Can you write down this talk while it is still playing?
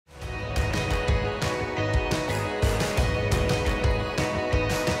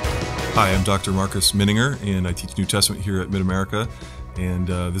Hi, I'm Dr. Marcus Minninger, and I teach New Testament here at Mid-America. And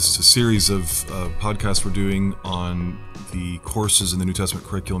this is a series of podcasts we're doing on the courses in the New Testament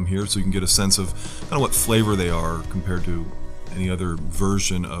curriculum here, so you can get a sense of kind of what flavor they are compared to any other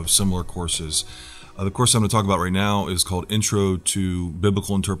version of similar courses. The course I'm going to talk about right now is called Intro to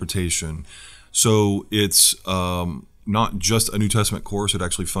Biblical Interpretation. So it's not just a New Testament course, it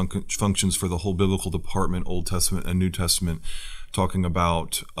actually functions for the whole biblical department, Old Testament and New Testament, talking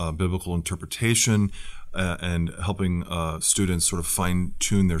about biblical interpretation and helping students sort of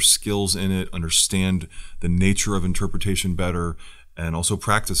fine-tune their skills in it, understand the nature of interpretation better, and also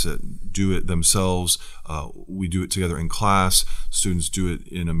practice it, do it themselves. We do it together in class. Students do it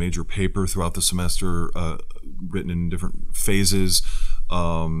in a major paper throughout the semester, written in different phases,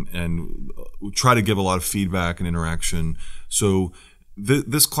 and we try to give a lot of feedback and interaction. So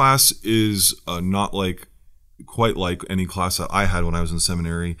this class is not quite like any class that I had when I was in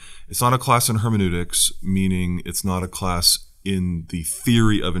seminary. It's not a class in hermeneutics, meaning it's not a class in the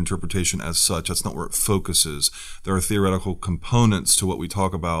theory of interpretation as such. That's not where it focuses. There are theoretical components to what we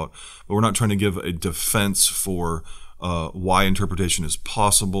talk about, but we're not trying to give a defense for why interpretation is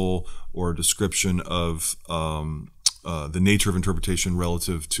possible or a description of the nature of interpretation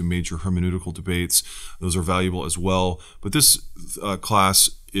relative to major hermeneutical debates. Those are valuable as well. But this class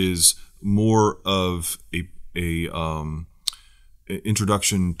is more of a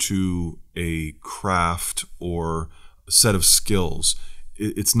introduction to a craft or a set of skills.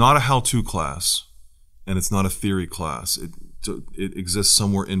 It's not a how-to class, and it's not a theory class. It exists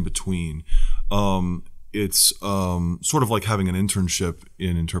somewhere in between. It's sort of like having an internship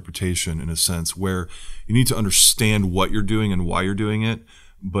in interpretation in a sense, where you need to understand what you're doing and why you're doing it,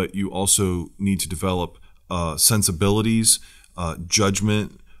 but you also need to develop sensibilities,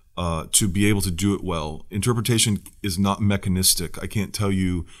 judgment, to be able to do it well. Interpretation is not mechanistic. I can't tell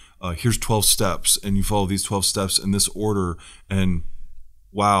you, here's 12 steps, and you follow these 12 steps in this order, and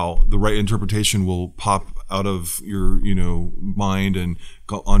wow, the right interpretation will pop out of your mind and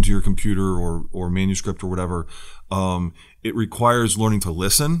go onto your computer or manuscript or whatever. It requires learning to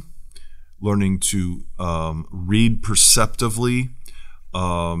listen, learning to read perceptively,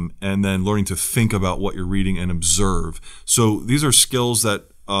 and then learning to think about what you're reading and observe. So these are skills that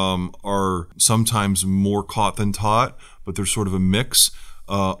are sometimes more caught than taught, but they're sort of a mix.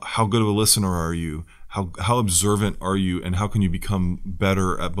 How good of a listener are you? How observant are you? And how can you become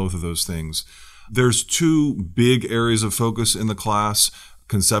better at both of those things? There's two big areas of focus in the class,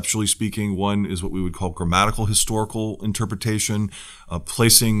 conceptually speaking. One is what we would call grammatical historical interpretation,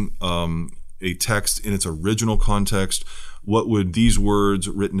 placing a text in its original context. What would these words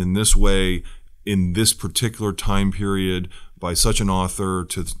written in this way in this particular time period by such an author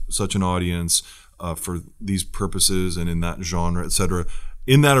to such an audience for these purposes and in that genre, etc.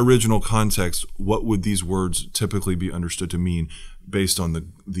 In that original context, what would these words typically be understood to mean based on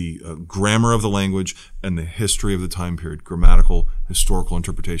the grammar of the language and the history of the time period? Grammatical historical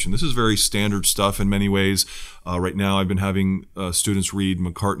interpretation. This is very standard stuff in many ways. Right now I've been having students read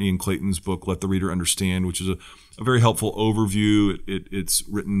McCartney and Clayton's book, Let the Reader Understand, which is a very helpful overview. It's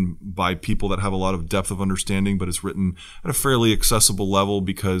written by people that have a lot of depth of understanding, but it's written at a fairly accessible level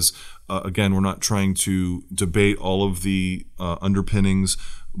because, again, we're not trying to debate all of the underpinnings,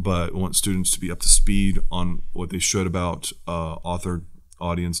 but want students to be up to speed on what they should about author,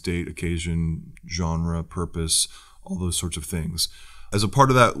 audience, date, occasion, genre, purpose, all those sorts of things. As a part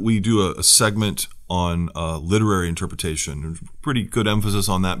of that, we do a segment on literary interpretation. There's pretty good emphasis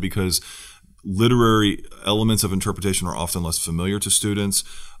on that because literary elements of interpretation are often less familiar to students.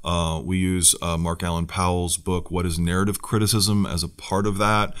 We use Mark Allen Powell's book, What is Narrative Criticism, as a part of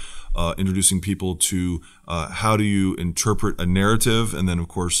that, introducing people to how do you interpret a narrative, and then, of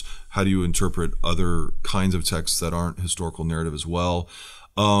course, how do you interpret other kinds of texts that aren't historical narrative as well.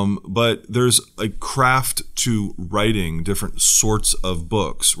 But there's a craft to writing different sorts of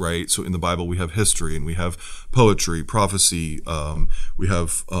books, right? So in the Bible, we have history, and we have poetry, prophecy, we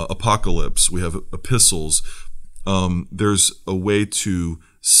have apocalypse, we have epistles. There's a way to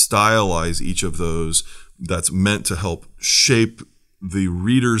stylize each of those that's meant to help shape the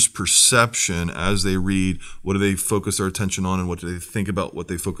reader's perception as they read. What do they focus their attention on, and what do they think about what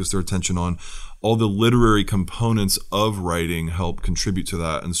they focus their attention on? All the literary components of writing help contribute to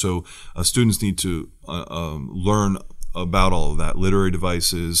that. And so students need to learn about all of that, literary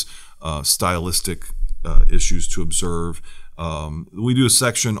devices, stylistic issues to observe. We do a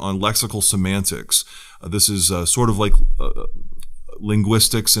section on lexical semantics. This is sort of like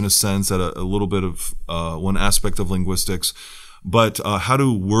linguistics in a sense, at a little bit of one aspect of linguistics. But how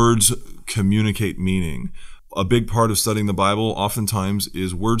do words communicate meaning? A big part of studying the Bible oftentimes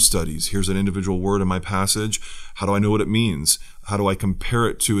is word studies. Here's an individual word in my passage. How do I know what it means? How do I compare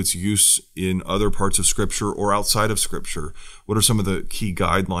it to its use in other parts of Scripture or outside of Scripture? What are some of the key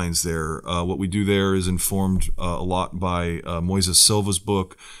guidelines there? What we do there is informed a lot by Moises Silva's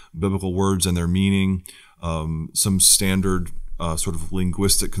book, Biblical Words and Their Meaning, some standard sort of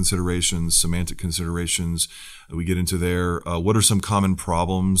linguistic considerations, semantic considerations we get into there. What are some common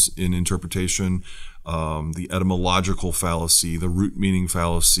problems in interpretation? The etymological fallacy, the root meaning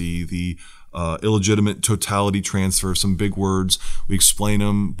fallacy, the illegitimate totality transfer, some big words. We explain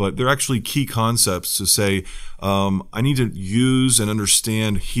them, but they're actually key concepts to say, I need to use and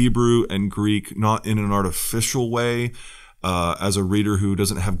understand Hebrew and Greek not in an artificial way, as a reader who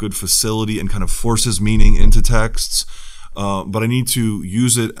doesn't have good facility and kind of forces meaning into texts, but I need to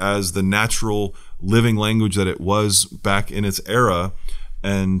use it as the natural living language that it was back in its era,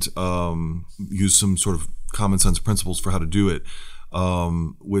 and use some sort of common sense principles for how to do it,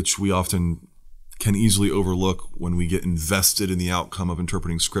 which we often can easily overlook when we get invested in the outcome of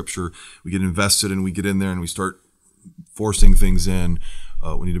interpreting Scripture. We get invested and we get in there and we start forcing things in.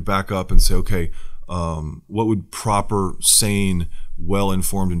 We need to back up and say, okay, what would proper, sane,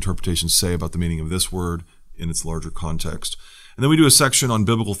 well-informed interpretation say about the meaning of this word in its larger context? And then we do a section on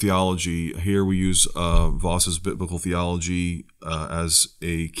biblical theology. Here we use Voss's Biblical Theology as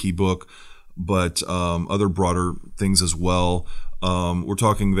a key book, but other broader things as well. We're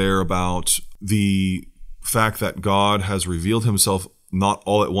talking there about the fact that God has revealed himself not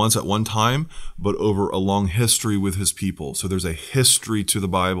all at once at one time, but over a long history with his people. So there's a history to the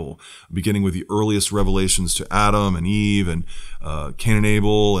Bible, beginning with the earliest revelations to Adam and Eve and Cain and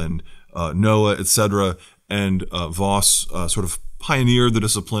Abel and Noah, etc. And Voss sort of pioneered the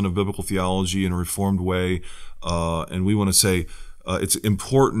discipline of biblical theology in a reformed way. And we want to say it's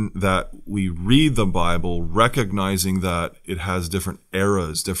important that we read the Bible recognizing that it has different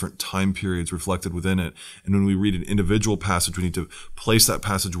eras, different time periods reflected within it. And when we read an individual passage, we need to place that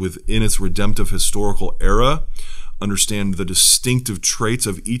passage within its redemptive historical era, understand the distinctive traits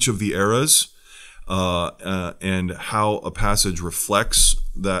of each of the eras, and how a passage reflects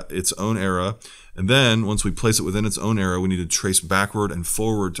its own era. And then once we place it within its own era, we need to trace backward and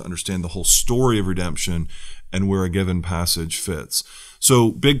forward to understand the whole story of redemption and where a given passage fits.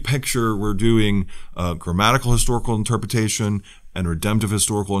 So big picture, we're doing grammatical historical interpretation and redemptive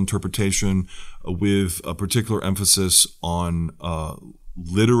historical interpretation with a particular emphasis on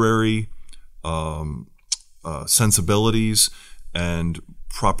literary sensibilities and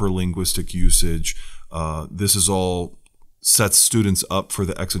proper linguistic usage. This is all sets students up for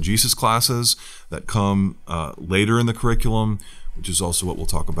the exegesis classes that come later in the curriculum, which is also what we'll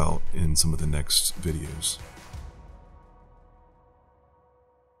talk about in some of the next videos.